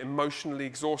space. I get emotionally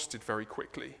exhausted very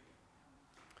quickly.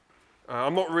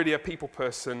 I'm not really a people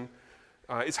person.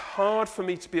 It's hard for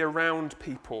me to be around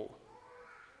people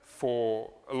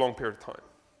for a long period of time.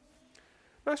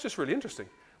 That's just really interesting.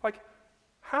 Like,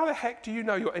 how the heck do you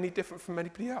know you're any different from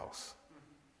anybody else?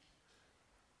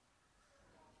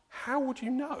 How would you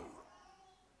know?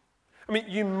 I mean,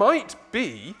 you might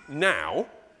be now,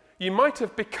 you might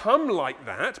have become like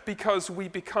that because we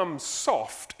become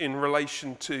soft in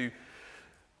relation to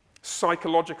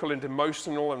psychological and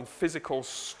emotional and physical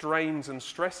strains and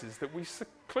stresses that we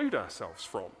seclude ourselves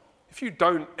from. If you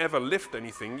don't ever lift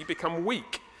anything, you become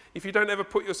weak. If you don't ever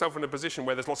put yourself in a position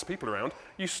where there's lots of people around,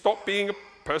 you stop being a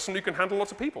person who can handle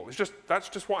lots of people. That's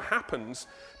just what happens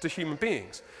to human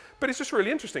beings. But it's just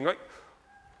really interesting. Like,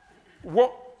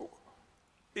 what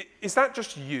is that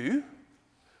just you?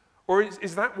 Or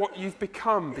is that what you've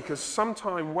become? Because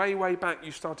sometime way, way back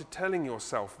you started telling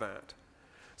yourself that.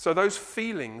 So those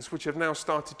feelings which have now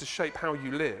started to shape how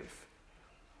you live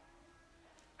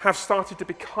have started to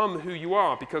become who you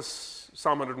are, because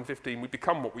Psalm 115, we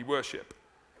become what we worship.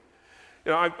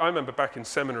 I remember back in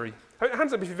seminary,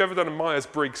 hands up if you've ever done a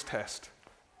Myers-Briggs test.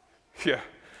 Yeah,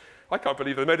 I can't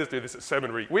believe they made us do this at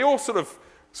seminary. We all sort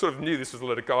of knew this was a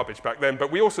load of garbage back then,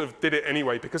 but we all sort of did it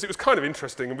anyway because it was kind of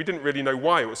interesting and we didn't really know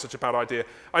why it was such a bad idea.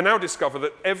 I now discover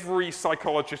that every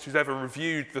psychologist who's ever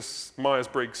reviewed this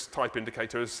Myers-Briggs type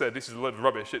indicator has said this is a load of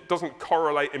rubbish. It doesn't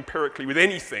correlate empirically with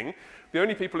anything. The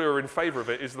only people who are in favour of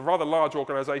it is the rather large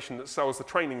organisation that sells the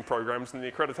training programmes and the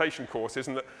accreditation courses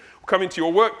and that will come into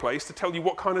your workplace to tell you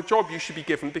what kind of job you should be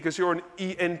given because you're an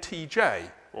ENTJ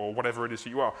or whatever it is that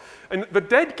you are. And the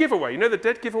dead giveaway, the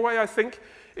dead giveaway, I think,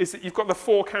 is that you've got the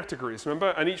 4 categories,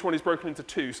 remember? And each one is broken into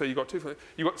 2, so you've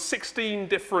got 16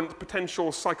 different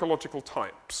potential psychological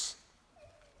types.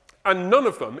 And none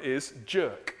of them is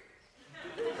jerk.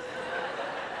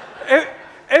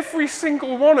 Every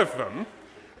single one of them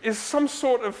is some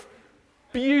sort of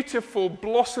beautiful,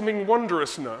 blossoming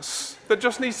wondrousness that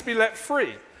just needs to be let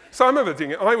free. So I remember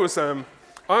doing it. I was an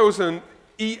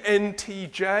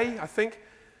ENTJ, I think.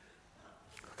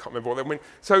 I can't remember what that means.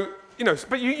 So,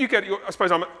 but you get it. I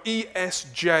suppose I'm an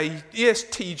ESTJ,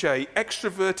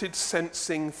 extroverted,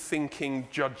 sensing, thinking,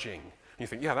 judging. You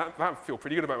think, yeah, that I feel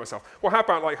pretty good about myself. Well, how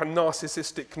about like a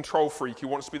narcissistic control freak who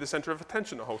wants to be the center of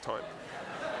attention the whole time?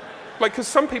 Because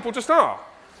some people just are.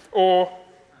 Or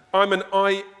I'm an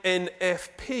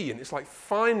INFP, and it's like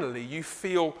finally you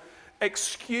feel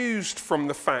excused from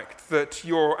the fact that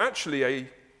you're actually a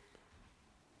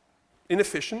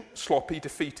inefficient, sloppy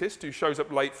defeatist who shows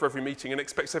up late for every meeting and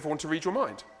expects everyone to read your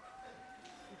mind.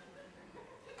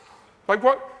 Like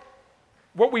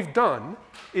what we've done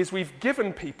is we've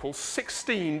given people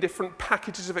 16 different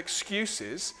packages of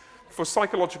excuses for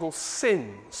psychological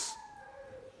sins.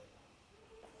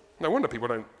 No wonder people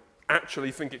don't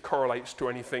actually think it correlates to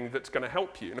anything that's going to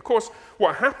help you. And of course,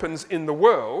 what happens in the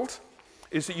world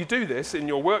is that you do this in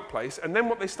your workplace, and then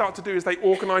what they start to do is they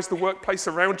organize the workplace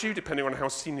around you, depending on how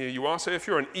senior you are. So if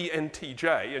you're an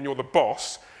ENTJ and you're the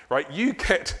boss, right, you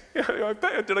get,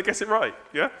 did I guess it right?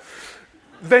 Yeah?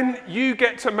 Then you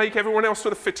get to make everyone else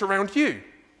sort of fit around you.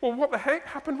 Well, what the heck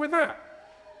happened with that?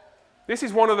 This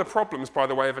is one of the problems, by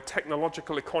the way, of a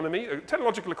technological economy. A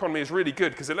technological economy is really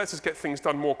good because it lets us get things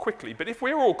done more quickly. But if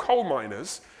we're all coal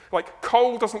miners, like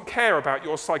coal doesn't care about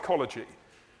your psychology.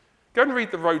 Go and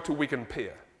read The Road to Wigan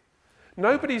Pier.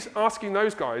 Nobody's asking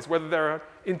those guys whether they're an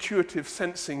intuitive,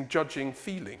 sensing, judging,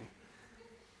 feeling.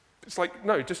 It's like,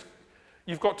 no, just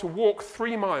you've got to walk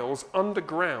 3 miles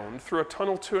underground through a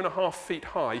tunnel 2.5 feet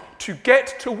high to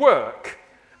get to work,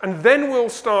 and then we'll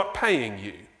start paying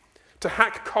you to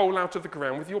hack coal out of the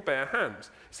ground with your bare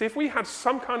hands. See, if we had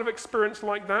some kind of experience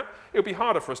like that, it would be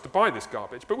harder for us to buy this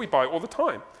garbage, but we buy it all the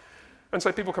time. And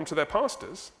so people come to their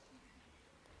pastors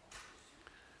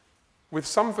with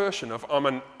some version of, I'm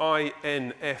an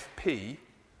INFP,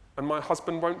 and my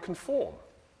husband won't conform.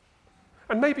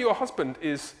 And maybe your husband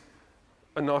is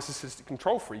a narcissistic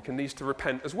control freak and needs to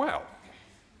repent as well.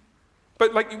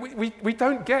 But we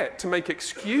don't get to make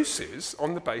excuses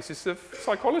on the basis of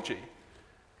psychology.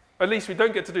 At least we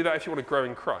don't get to do that if you want to grow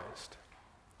in Christ.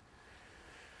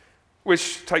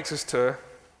 Which takes us to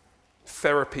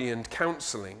therapy and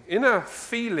counseling. In a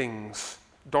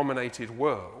feelings-dominated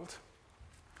world,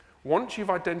 once you've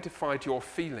identified your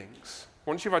feelings,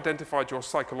 once you've identified your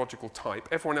psychological type,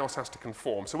 everyone else has to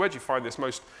conform. So where do you find this?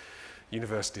 Most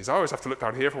universities. I always have to look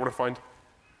down here if I want to find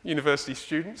university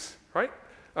students, right?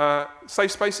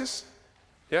 Safe spaces,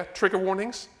 yeah, trigger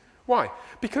warnings. Why?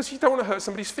 Because you don't want to hurt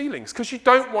somebody's feelings, because you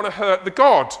don't want to hurt the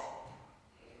God.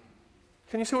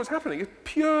 Can you see what's happening? It's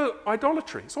pure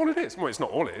idolatry. It's all it is. Well, it's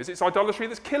not all it is. It's idolatry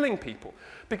that's killing people,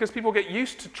 because people get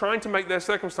used to trying to make their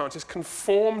circumstances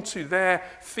conform to their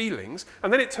feelings,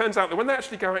 and then it turns out that when they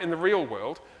actually go out in the real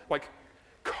world, like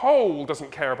coal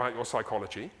doesn't care about your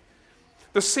psychology.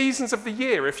 The seasons of the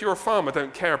year, if you're a farmer,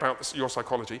 don't care about your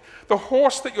psychology. The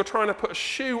horse that you're trying to put a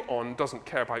shoe on doesn't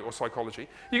care about your psychology.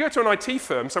 You go to an IT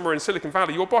firm somewhere in Silicon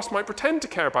Valley, your boss might pretend to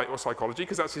care about your psychology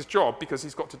because that's his job, because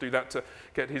he's got to do that to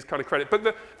get his kind of credit.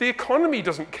 But the economy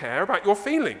doesn't care about your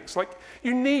feelings. Like,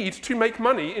 you need to make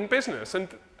money in business, and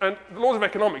the laws of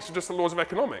economics are just the laws of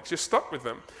economics. You're stuck with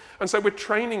them. And so we're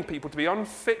training people to be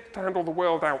unfit to handle the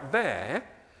world out there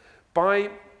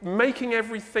by making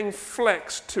everything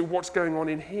flex to what's going on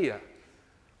in here,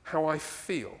 how I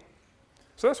feel.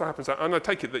 So that's what happens. And I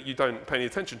take it that you don't pay any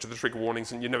attention to the trigger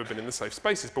warnings and you've never been in the safe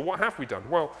spaces. But what have we done?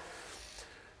 Well,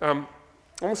 on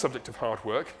the subject of hard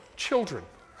work, children.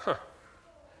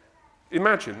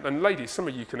 Imagine, and ladies, some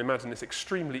of you can imagine this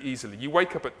extremely easily. You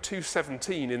wake up at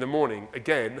 2:17 in the morning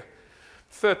again,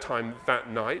 third time that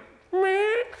night.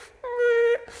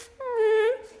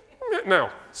 Now,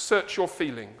 search your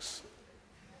feelings.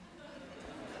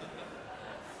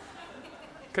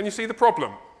 Can you see the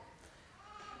problem?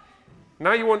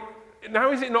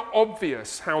 Now is it not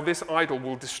obvious how this idol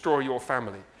will destroy your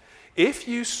family? If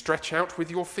you stretch out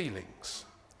with your feelings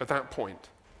at that point,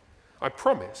 I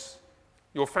promise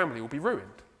your family will be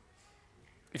ruined.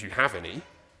 If you have any,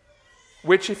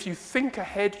 which if you think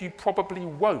ahead, you probably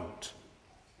won't.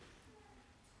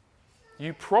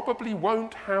 You probably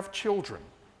won't have children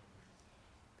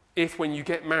if when you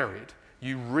get married,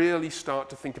 you really start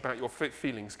to think about your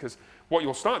feelings, because what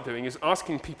you'll start doing is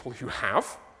asking people who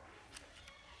have,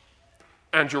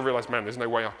 and you'll realize, man, there's no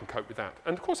way I can cope with that.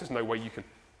 And of course there's no way you can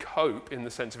cope in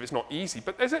the sense of it's not easy,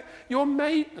 but you're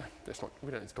made,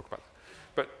 we don't need to talk about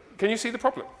that. But can you see the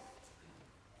problem?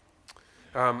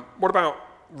 What about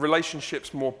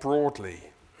relationships more broadly?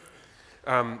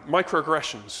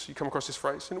 Microaggressions. You come across this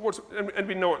phrase? And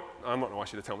we know what, I'm not going to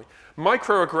ask you to tell me.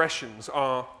 Microaggressions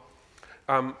are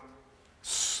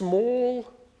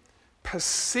small,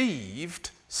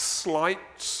 perceived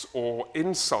slights or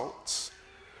insults,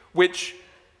 which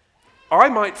I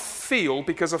might feel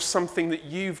because of something that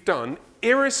you've done,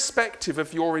 irrespective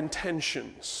of your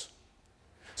intentions.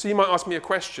 So you might ask me a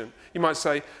question. You might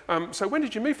say, so when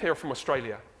did you move here from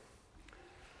Australia?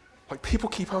 Like, people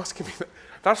keep asking me that.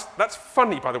 That's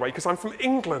funny, by the way, because I'm from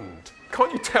England.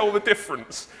 Can't you tell the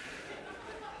difference?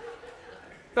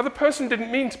 Now, the person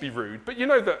didn't mean to be rude, but you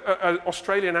know that an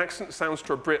Australian accent sounds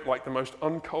to a Brit like the most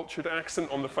uncultured accent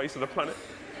on the face of the planet.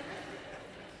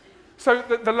 So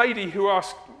the lady who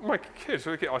asked my kids,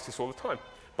 I get asked this all the time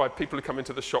by people who come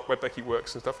into the shop where Becky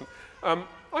works and stuff. And,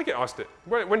 I get asked it,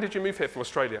 when did you move here from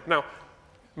Australia? Now,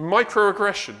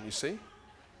 microaggression, you see.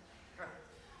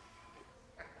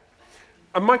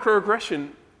 A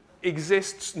microaggression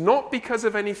exists not because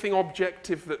of anything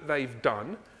objective that they've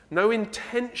done, no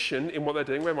intention in what they're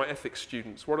doing. Where are my ethics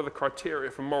students? What are the criteria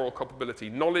for moral culpability?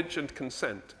 Knowledge and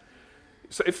consent.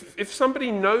 So if somebody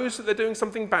knows that they're doing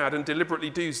something bad and deliberately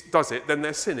does it, then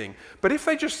they're sinning. But if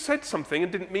they just said something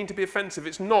and didn't mean to be offensive,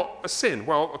 it's not a sin.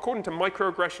 Well, according to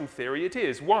microaggression theory, it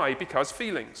is. Why? Because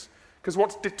feelings. Because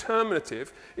what's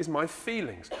determinative is my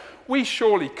feelings. We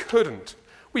surely couldn't.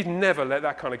 We'd never let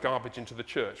that kind of garbage into the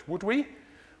church, would we?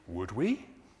 Would we?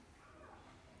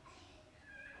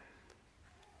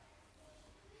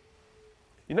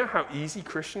 You know how easy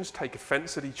Christians take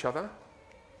offense at each other?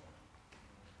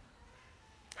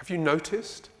 Have you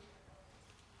noticed?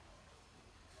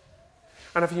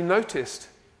 And have you noticed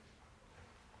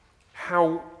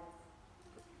how,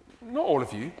 not all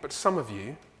of you, but some of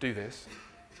you do this?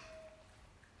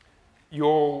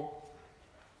 You'll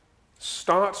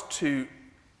start to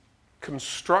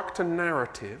construct a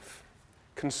narrative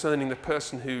concerning the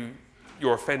person who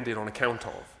you're offended on account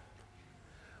of,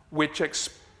 which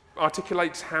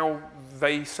articulates how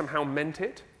they somehow meant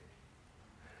it.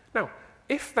 Now,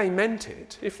 if they meant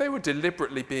it, if they were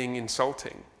deliberately being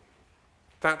insulting,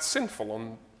 that's sinful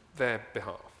on their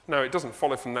behalf. Now, it doesn't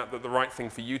follow from that the right thing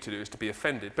for you to do is to be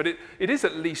offended, but it is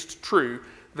at least true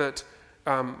that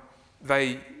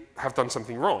they have done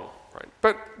something wrong, right?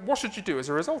 But what should you do as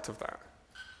a result of that?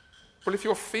 Well, if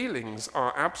your feelings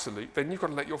are absolute, then you've got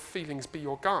to let your feelings be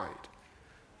your guide.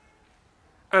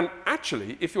 And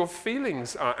actually, if your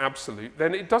feelings are absolute,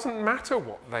 then it doesn't matter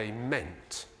what they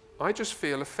meant. I just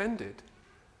feel offended.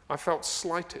 I felt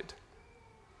slighted.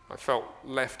 I felt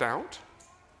left out.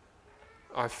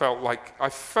 I felt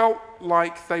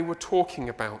like they were talking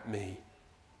about me.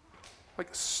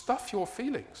 Like, stuff your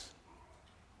feelings.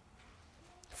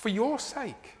 For your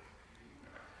sake.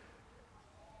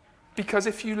 Because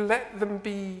if you let them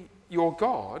be your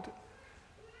God,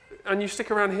 and you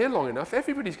stick around here long enough,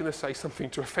 everybody's going to say something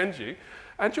to offend you,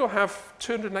 and you'll have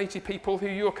 280 people who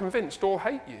you're convinced all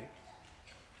hate you.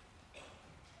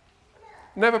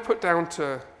 Never put down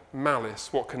to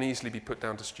malice what can easily be put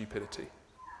down to stupidity.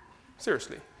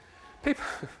 Seriously.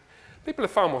 People are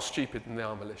far more stupid than they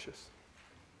are malicious.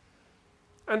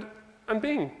 And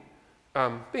being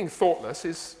thoughtless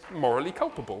is morally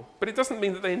culpable, but it doesn't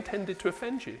mean that they intended to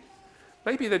offend you.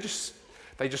 Maybe they just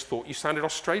thought you sounded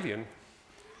Australian,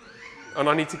 and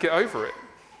I need to get over it.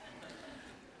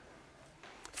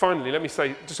 Finally, let me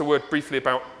say just a word briefly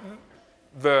about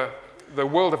the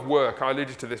world of work. I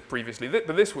alluded to this previously,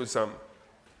 but this was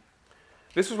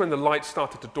when the light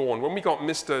started to dawn. When we got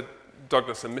Mr.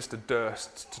 Douglas and Mr.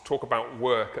 Durst to talk about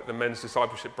work at the men's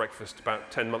discipleship breakfast about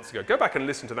 10 months ago. Go back and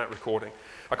listen to that recording.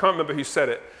 I can't remember who said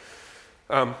it.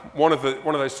 One of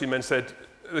those two men said,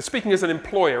 speaking as an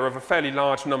employer of a fairly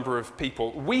large number of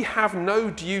people, we have no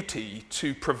duty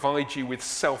to provide you with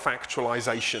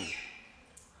self-actualization.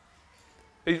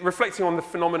 Reflecting on the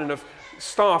phenomenon of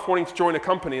staff wanting to join a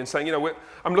company and saying,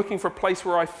 I'm looking for a place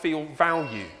where I feel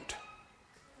valued.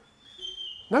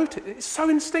 Note it, it's so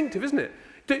instinctive, isn't it?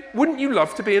 Wouldn't you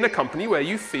love to be in a company where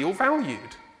you feel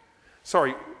valued?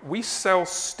 Sorry, we sell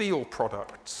steel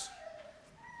products.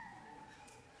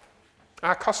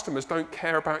 Our customers don't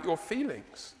care about your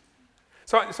feelings.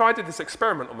 So I did this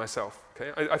experiment on myself.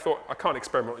 Okay? I thought, I can't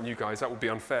experiment on you guys, that would be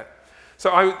unfair.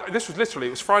 So it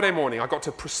was Friday morning. I got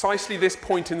to precisely this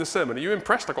point in the sermon. Are you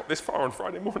impressed? I got this far on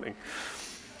Friday morning.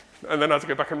 And then I had to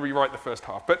go back and rewrite the first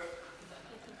half. But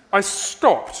I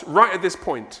stopped right at this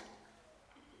point.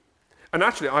 And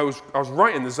actually, I was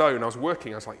right in the zone. I was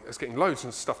working. I was getting loads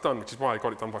of stuff done, which is why I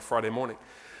got it done by Friday morning.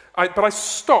 But I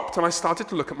stopped and I started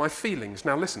to look at my feelings.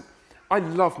 Now listen, I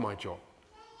love my job.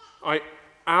 I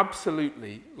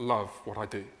absolutely love what I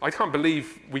do. I can't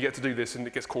believe we get to do this and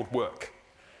it gets called work.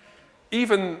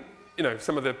 even,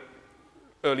 some of the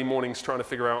early mornings trying to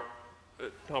figure out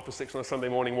at 6:30 on a Sunday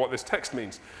morning what this text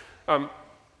means.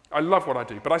 I love what I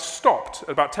do, but I stopped at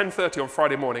about 10:30 on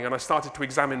Friday morning and I started to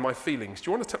examine my feelings.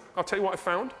 Do you want to? I'll tell you what I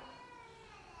found.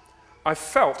 I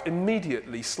felt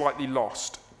immediately slightly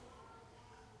lost.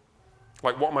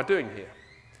 Like, what am I doing here?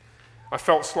 I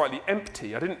felt slightly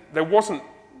empty. I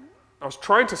was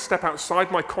trying to step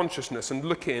outside my consciousness and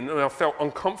look in, and I felt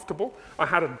uncomfortable. I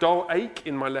had a dull ache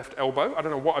in my left elbow. I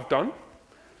don't know what I've done.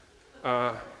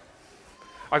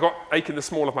 I got ache in the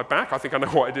small of my back. I think I know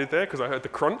what I did there because I heard the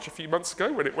crunch a few months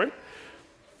ago when it went.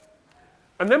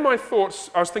 And then my thoughts,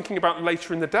 I was thinking about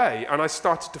later in the day, and I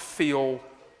started to feel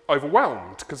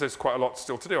overwhelmed because there's quite a lot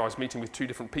still to do. I was meeting with 2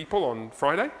 different people on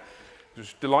Friday. It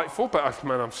was delightful, but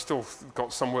I've still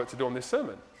got some work to do on this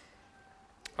sermon.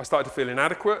 I started to feel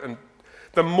inadequate, and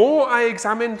the more I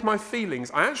examined my feelings,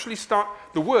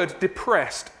 the word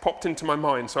depressed popped into my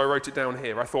mind, so I wrote it down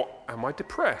here. I thought, am I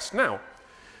depressed? Now,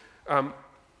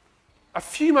 a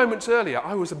few moments earlier,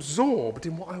 I was absorbed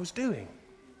in what I was doing.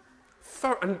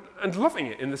 And loving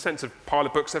it in the sense of pile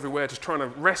of books everywhere, just trying to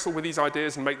wrestle with these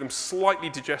ideas and make them slightly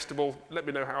digestible. Let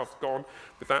me know how I've gone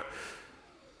with that.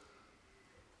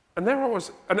 And there I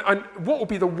was, and what would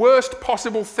be the worst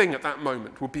possible thing at that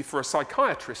moment would be for a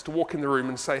psychiatrist to walk in the room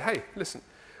and say, hey, listen,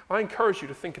 I encourage you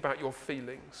to think about your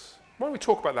feelings. Why don't we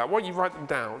talk about that? Why don't you write them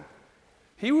down?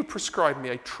 He would prescribe me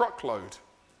a truckload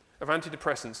of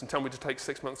antidepressants and tell me to take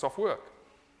 6 months off work.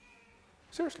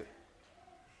 Seriously.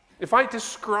 If I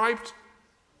described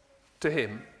to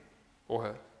him or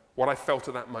her what I felt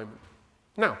at that moment.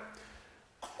 Now,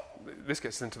 this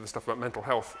gets into the stuff about mental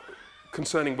health,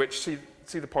 concerning which, see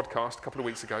the podcast a couple of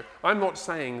weeks ago. I'm not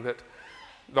saying that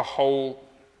the whole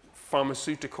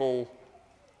pharmaceutical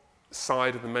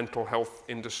side of the mental health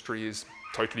industry is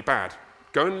totally bad.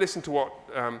 Go and listen to what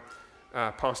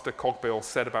Pastor Cogbill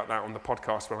said about that on the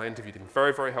podcast when I interviewed him.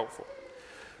 Very, very helpful.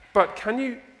 But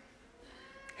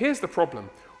here's the problem.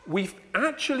 We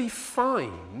actually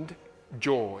find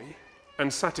joy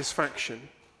and satisfaction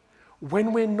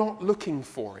when we're not looking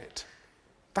for it.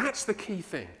 That's the key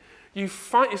thing.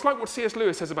 It's like what C.S.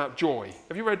 Lewis says about joy.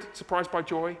 Have you read Surprised by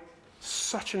Joy?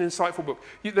 Such an insightful book.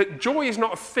 That joy is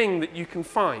not a thing that you can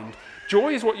find.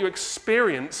 Joy is what you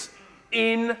experience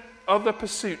in other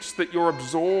pursuits that you're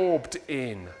absorbed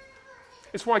in.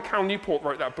 It's why Cal Newport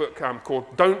wrote that book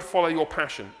called Don't Follow Your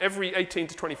Passion. Every 18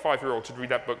 to 25-year-old should read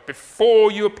that book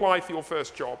before you apply for your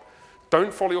first job.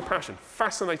 Don't Follow Your Passion.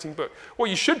 Fascinating book. What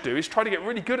you should do is try to get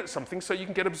really good at something so you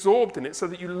can get absorbed in it, so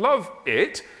that you love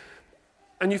it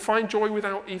and you find joy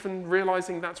without even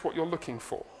realizing that's what you're looking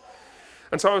for.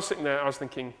 And so I was sitting there, I was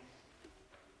thinking,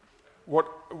 what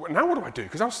do I do?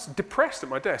 Because I was depressed at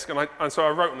my desk, and so I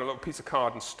wrote on a little piece of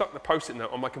card and stuck the post-it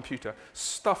note on my computer,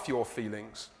 stuff your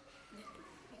feelings.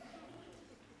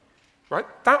 Right?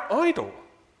 That idol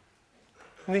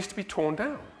needs to be torn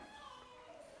down.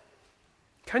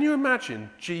 Can you imagine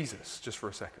Jesus, just for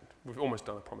a second? We've almost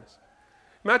done, I promise.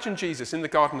 Imagine Jesus in the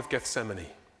Garden of Gethsemane.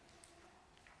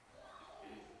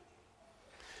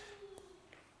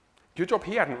 Good job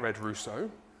he hadn't read Rousseau.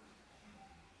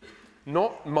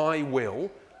 Not my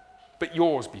will, but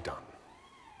yours be done.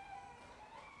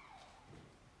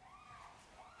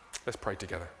 Let's pray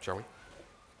together, shall we?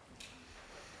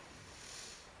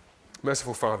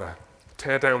 Merciful Father,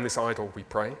 tear down this idol, we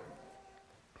pray,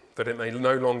 that it may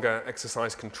no longer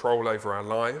exercise control over our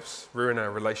lives, ruin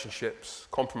our relationships,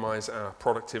 compromise our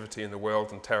productivity in the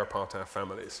world, and tear apart our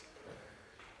families.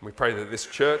 And we pray that this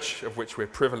church, of which we're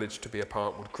privileged to be a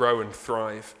part, would grow and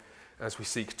thrive as we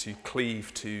seek to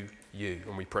cleave to you.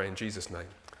 And we pray in Jesus' name.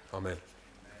 Amen.